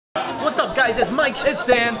guys? It's Mike. It's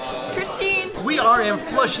Dan. It's Christine. We are in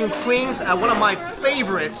Flushing, Queens at one of my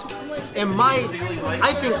favorites and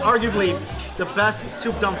I think arguably the best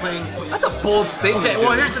soup dumplings. That's a bold statement. Okay,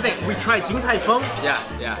 well here's the thing. We tried Ding Tai Fung.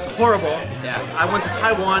 Yeah. Horrible. Yeah. I went to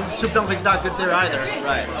Taiwan. Soup dumplings not good there either.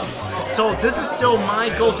 Right. So this is still my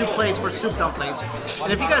go-to place for soup dumplings.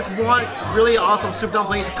 And if you guys want really awesome soup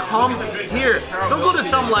dumplings, come here. Don't go to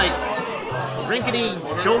some like rinkety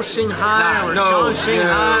Joe Shanghai or John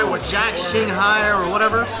Shanghai or Jack Shanghai or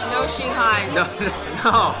whatever. No Shanghais.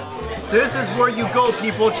 No. This is where you go,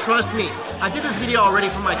 people. Trust me. I did this video already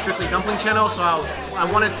for my Strictly Dumpling channel, so I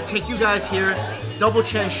wanted to take you guys here, double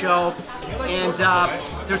chin show, and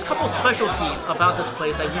there's a couple specialties about this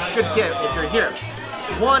place that you should get if you're here.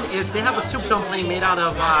 One is they have a soup dumpling made out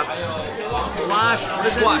of squash.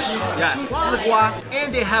 Yes.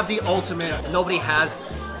 And they have the ultimate, nobody has,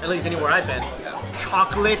 at least anywhere I've been,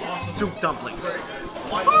 chocolate soup dumplings.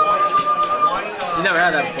 You never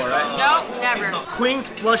had that before, right? Nope, never. Queens,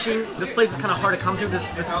 Flushing, this place is kind of hard to come to. This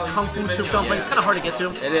is Kung Fu soup dumpling. It's kind of hard to get to.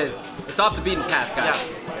 It is. It's off the beaten path,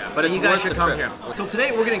 guys. Yeah. But it's you guys worth should the come trip. here. So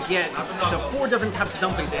today we're gonna get the 4 different types of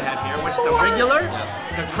dumplings they have here, which is the regular,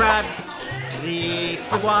 the crab, the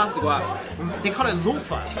siwa, they call it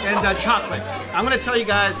lufa, and the chocolate. I'm gonna tell you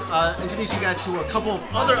guys, introduce you guys to a couple of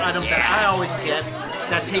other items that I always get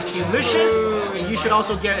that taste delicious, and you should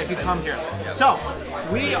also get if you come here. So,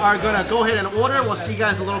 we are gonna go ahead and order. We'll see you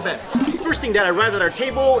guys in a little bit. First thing that arrived at our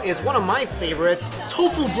table is one of my favorites,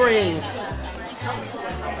 tofu brains.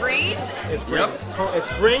 Brains? It's brains.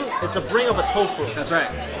 It's the brain of a tofu. That's right.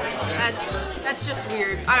 That's just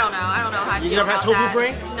weird. I don't know how to You feel never had about tofu that.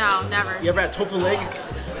 brain? No, never. You ever had tofu leg?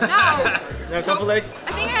 No. You had tofu leg?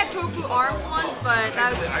 I think I had tofu arms once, but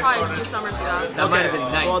that was probably a few summers ago. That might have been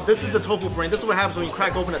nice. Well, this is the tofu brain. This is what happens when you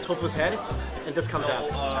crack open a tofu's head, and this comes out.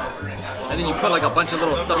 And then you put like a bunch of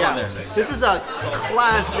little stuff on there. This is a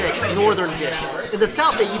classic northern dish. In the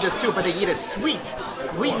south they eat this too, but they eat it sweet.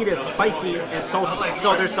 We eat it spicy and salty.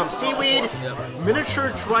 So there's some seaweed,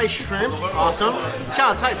 miniature dry shrimp, awesome,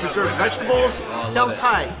 jiao cai preserved vegetables, xiao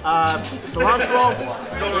cai, cilantro,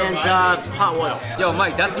 and hot oil. Yo,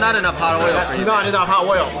 Mike, that's not enough hot oil That's for you. not enough hot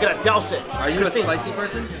oil. We're gonna douse it. Are you Christine. a spicy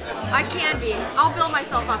person? I can be. I'll build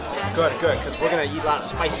myself up today. Good, because we're gonna eat a lot of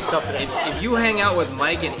spicy stuff today. If you hang out with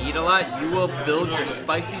Mike and eat a lot, you will build your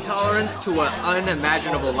spicy tolerance to an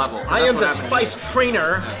unimaginable level. I am the spice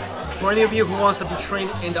trainer. For any of you who wants to be trained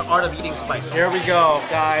in the art of eating spice. Here we go,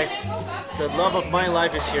 guys. The love of my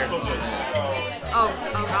life is here. Oh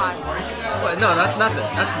God. What? No, that's nothing.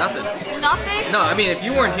 That's nothing. It's nothing? No, I mean, if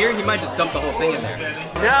you weren't here, he might just dump the whole thing in there.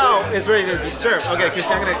 Now it's ready to be served. Okay,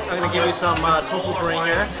 Christy, I'm gonna give you some tofu brain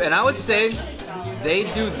here. And I would say they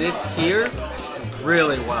do this here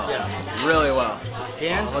really well. Yeah. Really well.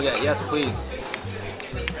 Dan, Okay, yes, please.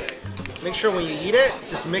 make sure when you eat it,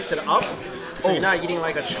 just mix it up. So you're not eating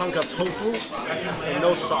like a chunk of tofu and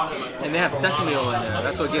no sauce. And they have sesame oil in there.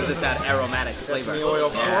 That's what gives it that aromatic flavor. Sesame oil,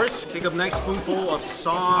 of Yeah. course. Take a nice spoonful of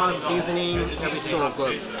sauce, seasoning, everything. So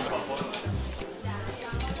good.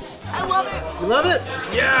 I love it. You love it?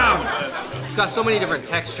 Yeah! It's got so many different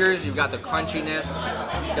textures. You've got the crunchiness,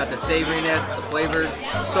 you've got the savoriness, the flavors.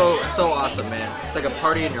 So awesome, man. It's like a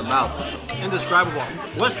party in your mouth. Indescribable.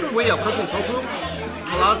 Western way of cooking tofu,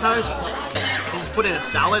 a lot of times, you just put it in a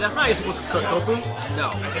salad. That's not how you're supposed to cook tofu. No.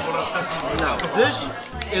 No. This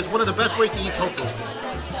is one of the best ways to eat tofu.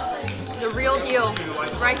 The real deal.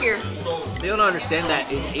 Right here. They don't understand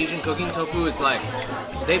that in Asian cooking, tofu is like,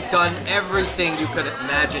 they've done everything you could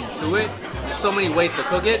imagine to it. There's so many ways to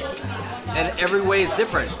cook it, and every way is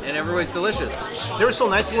different, and every way is delicious. They were so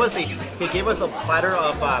nice to us. They gave us a platter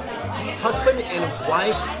of husband and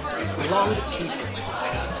wife long pieces,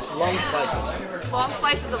 long slices. Long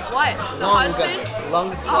slices of what? The Long- husband?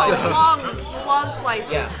 Long slices. Oh, long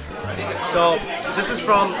slices. Yeah. So this is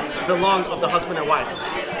from the lung of the husband and wife.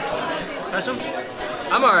 That's them?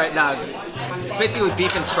 I'm alright now. It's basically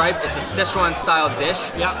beef and tripe. It's a Szechuan style dish.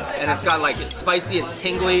 Yeah. And it's got like, it's spicy, it's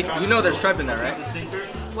tingly. You know there's tripe in there, right?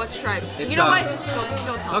 What's tripe? It's, You know what?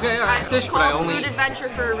 Don't tell okay, me. all right. It's Fish, but I called only- Food Adventure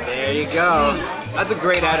for a reason. There you go. That's a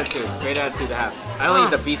great attitude. Great attitude to have. I only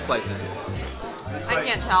eat the beef slices. I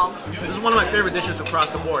can't tell. This is one of my favorite dishes across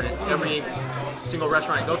the board. In every single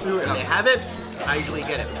restaurant I go to, and they have it, I usually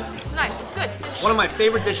get it. It's nice. It's good. One of my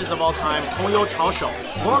favorite dishes of all time, Tongyou Chao Shou.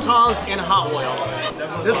 Wontons in hot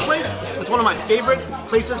oil. This place is one of my favorite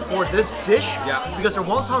places for this dish because their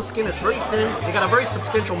wonton skin is very thin. They got a very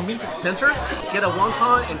substantial meat center. Get a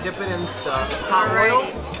wonton and dip it in the hot oil.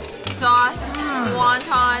 Alrighty. Sauce,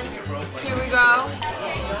 wonton. Here we go.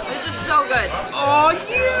 This is so good. Oh,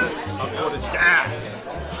 yeah! How good is that?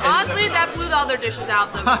 Oh Honestly, that blew the other dishes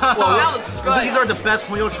out. That was good. These are the best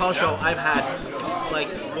honyo chao shou I've had, like,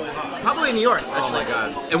 probably in New York, actually. Oh my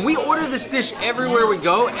god. And we order this dish everywhere we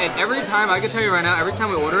go, and every time, I can tell you right now, every time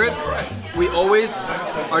we order it, we always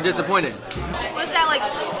are disappointed. Was that like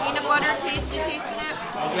peanut butter taste in it?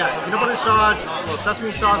 Yeah, peanut butter sauce, a little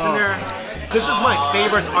sesame sauce in there. This is my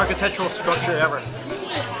favorite architectural structure ever.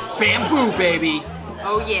 Bamboo, baby.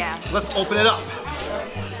 Oh yeah. Let's open it up.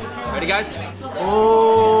 Ready, guys?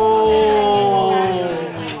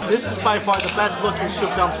 Oh! This is by far the best looking soup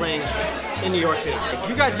dumpling in New York City. If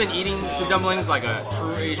you guys been eating soup dumplings like a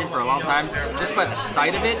true Asian for a long time, just by the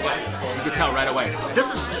sight of it, you can tell right away.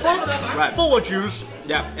 This is full of juice.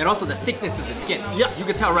 Yeah, and also the thickness of the skin. Yeah. You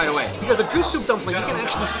can tell right away. Because a good soup dumpling, you can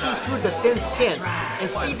actually see through the thin skin and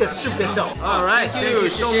see the soup itself. All right, thank you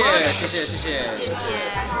so much.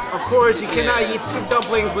 Yeah. Of course, you cannot eat soup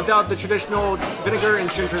dumplings without the traditional vinegar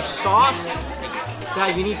and ginger sauce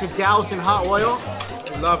that you need to douse in hot oil.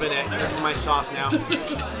 Loving it. This is my sauce now.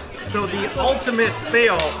 So the ultimate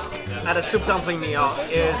fail at a soup dumpling meal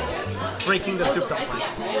is breaking the soup dumpling.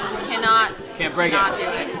 Can't break Not it.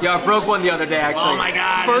 do it. Yeah, I broke one the other day actually. Oh my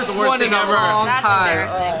god. First one in a long That's time.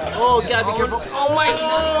 embarrassing. Oh, gotta be careful. Oh my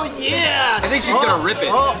Oh, yes. I think she's gonna rip it.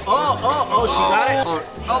 Oh, she got it. Oh,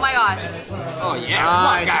 Oh my god. oh yeah. Come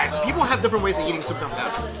on, Guys, people have different ways of eating soup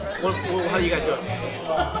dumplings. How do you guys do it?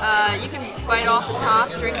 You can bite off the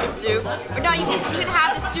top, drink the soup. Or no, you can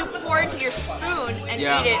have the soup pour into your spoon and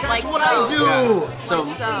Yeah. eat it like What so. I do. Yeah. So,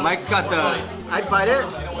 Like so. Mike's got the, I bite it,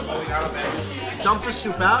 dump the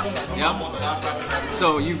soup out, yep.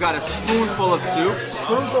 So you've got a spoonful of soup.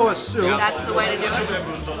 spoonful of soup, That's the way to do it.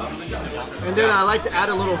 and then I like to add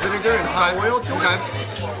a little vinegar and hot oil to Okay.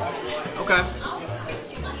 it. Okay.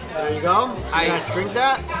 There you go. I drink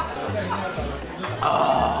that.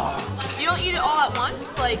 You don't eat it all at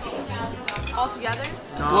once, like all together.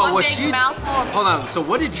 Just Well, one was big she? mouthful of. Hold on. So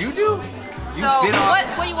what did you do? You So bit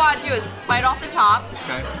off. what you want to do is bite off the top.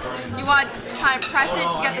 Okay. You want to try and press it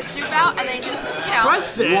to get the soup out, and then just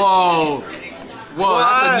Press it. Whoa. Whoa,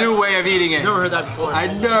 that's a What? new way of eating it. Never heard that before. I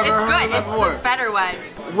never It's heard good. that It's before. the better way.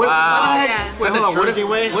 What? Wow. What? Yeah. Wait, hold on. What if, Jersey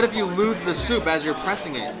way? what if you lose the soup as you're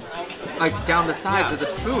pressing it? Like down the sides of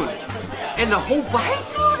the spoon. And the whole bite,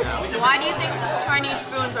 dude? Why do you think Chinese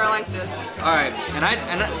spoons are like this? All right,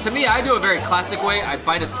 and to me, I do a very classic way. I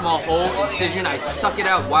bite a small hole, incision, I suck it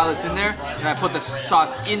out while it's in there, and I put the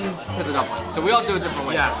sauce into the dumpling. So we all do it different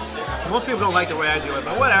ways. Yeah. Most people don't like the way I do it,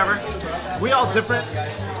 but whatever. We all different.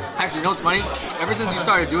 Actually, you know what's funny? Ever since you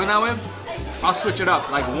started doing that way, I'll switch it up.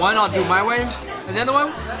 Like one, I'll do my way, and the other one,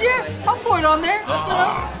 yeah, I'll pour it on there. You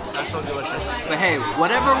know? That's so delicious. But hey,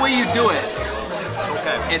 whatever way you do it, It's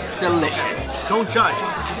okay. it's delicious. Don't judge.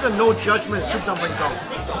 This is a no judgment soup dumpling zone.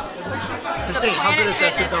 The Christine, how good Planet is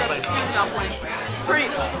that soup Fitness of dumpling? soup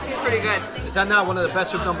dumplings. Pretty good. Is that not one of the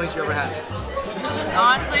best soup dumplings you ever had?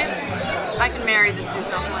 Honestly, I can marry the soup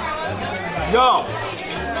dumpling. Yo,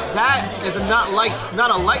 that is not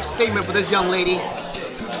a life statement for this young lady.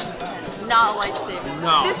 Not a life statement.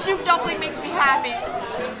 No. This soup dumpling makes me happy.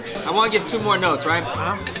 I want to give two more notes, right?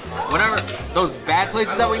 Whenever those bad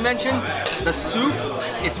places that we mentioned, the soup,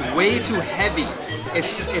 it's way too heavy.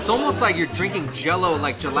 It's almost like you're drinking Jello,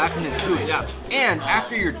 like gelatinous soup. Yeah. And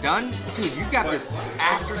after you're done, dude, you got this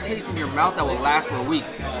aftertaste in your mouth that will last for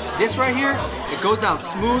weeks. This right here, it goes down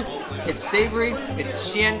smooth. It's savory, it's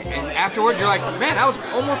xian, and afterwards you're like, man, that was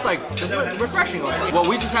almost like refreshing. What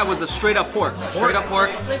we just had was the straight up pork. Straight up pork.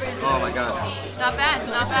 Oh my god. Not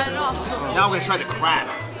bad at all. Now we're gonna try the crab.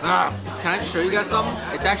 Can I just show you guys something?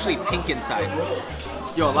 It's actually pink inside.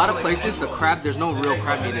 Yo, a lot of places, the crab, there's no real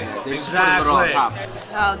crab meat in it. They just put a little on top.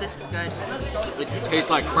 Oh, this is good. It tastes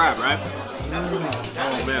like crab, right?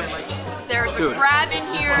 Oh man. There's Dude, a crab in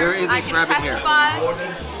here. there is a I can crab in here.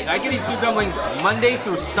 testify. I can eat soup dumplings Monday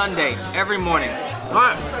through Sunday, every morning. All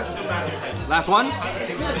right, Last one?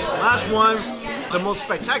 last one, the most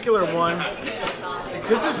spectacular one.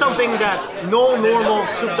 This is something that no normal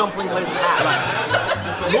soup dumpling place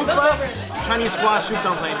has. Mufa Chinese squash soup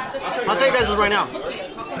dumpling. I'll tell you guys this right now.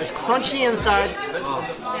 It's crunchy inside.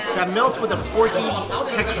 That melts with the porky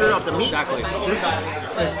texture of the meat. Exactly. This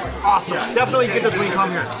is awesome. Definitely get this when you come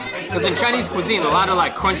here. Because in Chinese cuisine, a lot of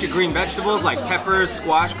like crunchy green vegetables like peppers,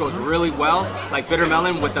 squash goes really well, like bitter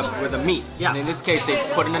melon with the meat. Yeah. And in this case, they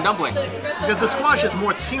put in a dumpling. Because the squash is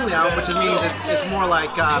more liao, which means it's more like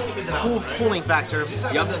cooling factor.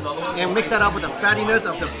 Yep. And mix that up with the fattiness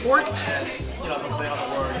of the pork.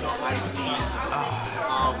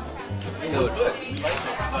 Dude.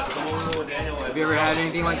 Have you ever had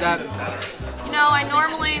anything like that? No, I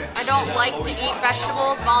don't like to eat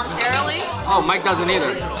vegetables voluntarily. Oh, Mike doesn't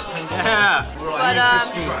either. Yeah.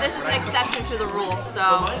 But this is an exception to the rule, so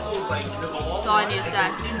that's all I need to say.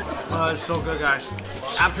 Oh, it's so good, guys.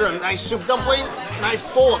 After a nice soup dumpling, nice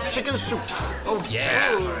bowl of chicken soup. Oh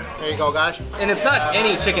yeah. There you go, guys. And it's not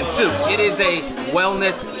any chicken soup. It is a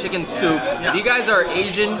wellness chicken soup. If you guys are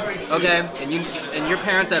Asian, okay, and your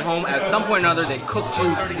parents at home, at some point or another, they cooked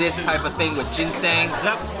you this type of thing with ginseng,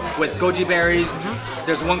 with goji berries.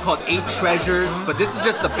 There's one called 8 Treasures, but this is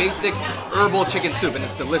just the basic herbal chicken soup, and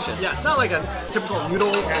it's delicious. Yeah, it's not like a typical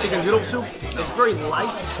chicken noodle soup. It's very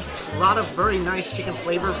light. A lot of very nice chicken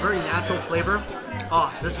flavor, very natural flavor.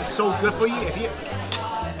 Oh, this is so good for you.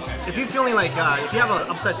 If you're feeling like, if you have an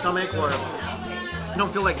upset stomach or you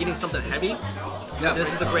don't feel like eating something heavy,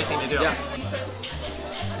 this is the great thing to do. Yeah.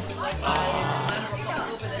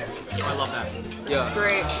 I love that. Yeah. It's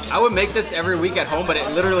great. I would make this every week at home, but it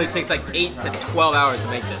literally takes like 8 to 12 hours to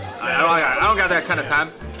make this. I don't got that kind of time.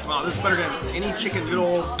 Oh, this is better than any chicken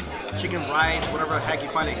noodle, chicken rice, whatever the heck you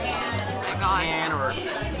find in can or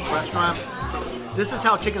restaurant. This is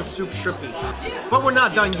how chicken soup should be. But we're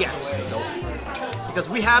not done yet. Because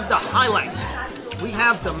we have the highlights. We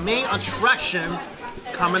have the main attraction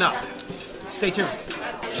coming up. Stay tuned.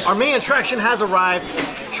 Our main attraction has arrived.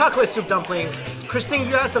 Chocolate soup dumplings. Christine,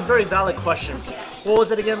 you asked a very valid question. What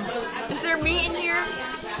was it again? Is there meat in here?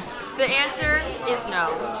 The answer is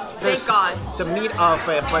no. There's Thank God. the meat of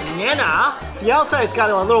a banana. The outside's got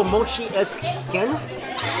a little mochi-esque skin.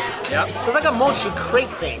 Yep. So it's like a mochi crepe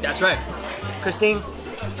thing. That's right. Christine,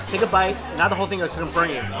 take a bite. Not the whole thing, it's gonna burn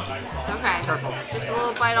you. Okay. Careful. Just a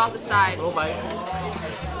little bite off the side. A little bite.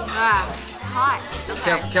 Ah, it's hot.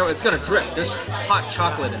 Okay. Careful, it's gonna drip. There's hot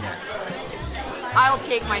chocolate in there. I'll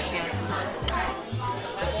take my chances.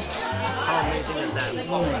 How amazing is that?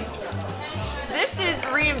 This is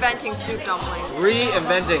reinventing soup dumplings.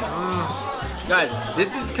 Reinventing. Guys,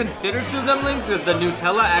 this is considered soup dumplings because the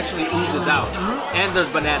Nutella actually oozes out. And there's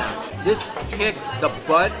banana. This kicks the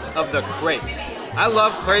butt of the crepe. I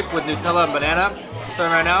love crepe with Nutella and banana. I'm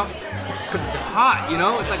telling you right now, because it's hot, you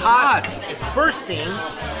know? It's like hot. It's bursting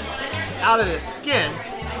out of the skin.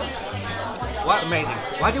 It's amazing.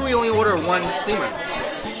 Why do we only order one steamer?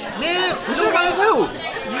 Man, We should have gotten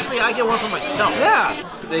 2. usually I get one for myself. Yeah.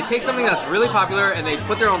 They take something that's really popular and they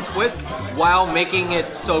put their own twist while making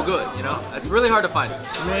it so good, you know? That's really hard to find.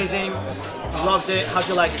 Amazing. Loves it. How'd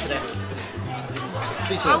you like it today?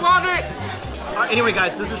 Speechless. I love it. Anyway,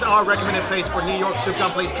 guys, this is our recommended place for New York soup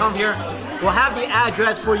dumplings. Come here. We'll have the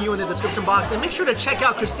address for you in the description box. And make sure to check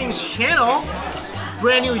out Christine's channel.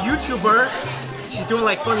 Brand new YouTuber. She's doing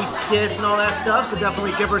like funny skits and all that stuff. So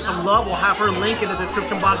definitely give her some love. We'll have her link in the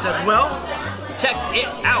description box as well. Check it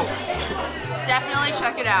out. Definitely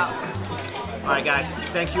check it out. All right, guys.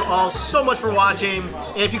 Thank you all so much for watching.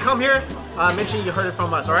 And if you come here, mention you heard it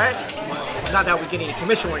from us, all right? Not that we get any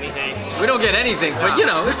commission or anything. We don't get anything, but you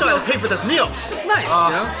know, we still have to pay for this meal. it's nice,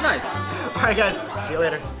 you know? It's nice. All right, guys. See you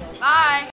later. Bye.